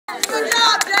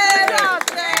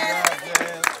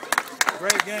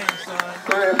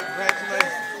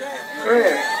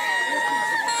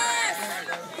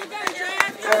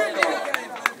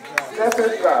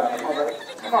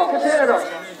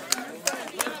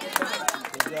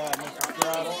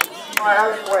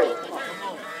Wait.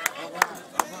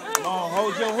 Come on,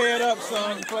 hold your head up,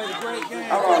 son. You played a great game.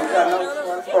 Come on, you got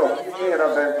another 1-4. Keep your head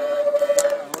up, baby.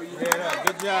 Hold your head up.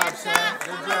 Good job, son.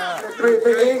 Good job. 3,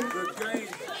 Big E.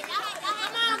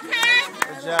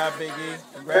 Good job, Big E.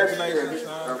 Congratulations,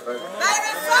 son.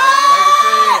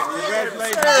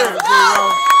 Congratulations,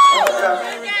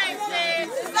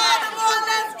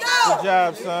 Good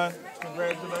job, son.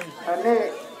 Congratulations.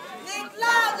 Nick.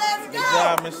 Good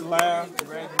job, Mr. Loud.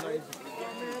 Congratulations.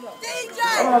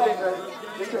 Come on, DJ.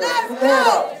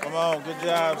 Come on, good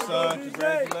job, son.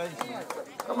 Congratulations.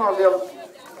 Come on, Dylan.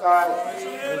 All right.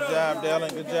 Good job,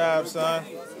 Dylan. Good job, son.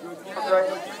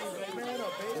 Okay.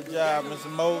 Good job, Mr.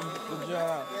 Moulton. Good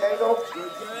job. There you go.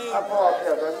 I ball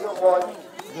there, baby. Good boy.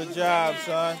 Good job,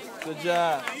 son. Good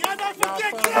job.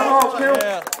 Come on, Q.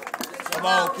 Yeah. Come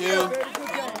on, Q.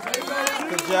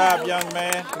 Good job, young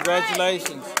man.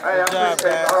 Congratulations. Hey, Good job, appreciate the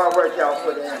Pat. hard work y'all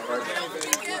put in, bro.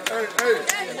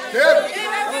 Kevin.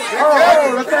 Oh,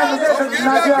 Kevin,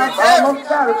 I almost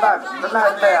forgot about it. But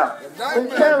not now. But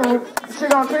Kevin, she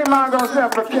gonna keep mine gonna sell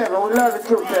for Kevin. We love you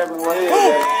too, Kevin. We're here,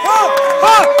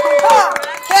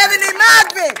 Kevin and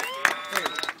Marvin.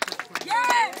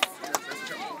 Yes.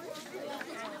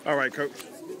 All right, Coach.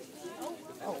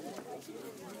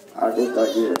 I just got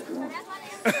here.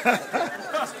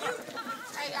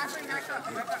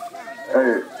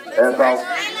 Hey, that's off.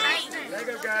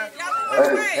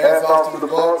 Hey, that's off to the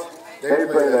Bucs. They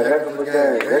played a heck of a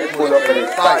game. They put up a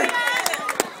fight.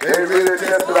 They really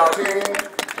tested our team,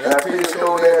 and our team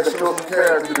showed they had to show some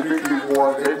character to beat these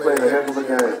ones. They played a heck of a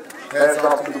game. Hats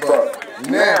off to the Bucs.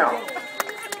 Now,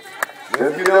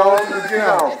 let's get on to the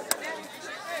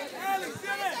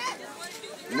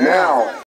gym. Now.